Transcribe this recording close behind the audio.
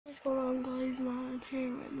What's going on, guys? Man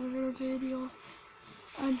here with another video,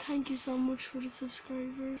 and thank you so much for the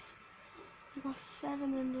subscribers. I got 7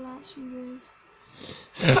 in the last few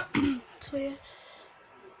days. So yeah,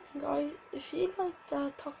 guys, if you like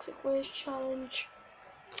the toxic waste challenge,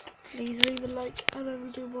 please leave a like and I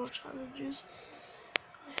will do more challenges.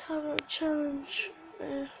 I have a challenge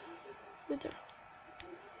with her.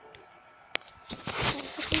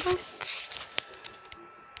 Guys,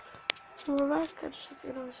 we're back. I just have to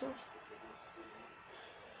get on this first.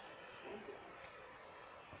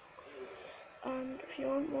 And if you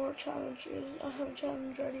want more challenges, I have a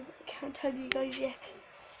challenge ready, but I can't tell you guys yet.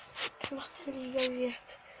 I cannot tell you guys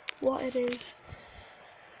yet what it is.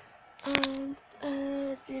 And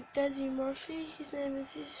the Desi Murphy, his name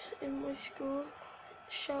is, he's in my school.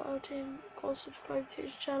 Shout out to him. Go subscribe to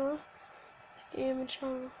his channel. It's a gaming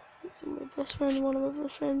channel. He's my best friend, one of my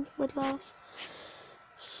best friends in my class.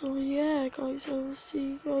 So yeah, guys, I will see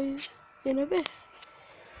you guys in a bit.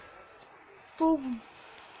 Boom.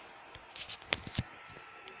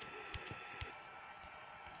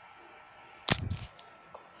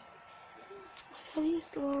 My telly's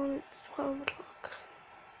still on. It's 12 o'clock.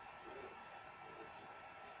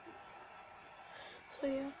 So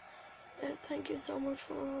yeah, thank you so much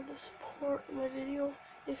for all the support in my videos.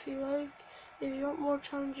 If you want more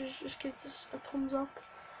challenges, just give this a thumbs up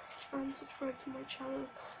and subscribe to my channel.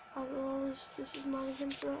 As always, this is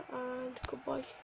Mannequin and goodbye.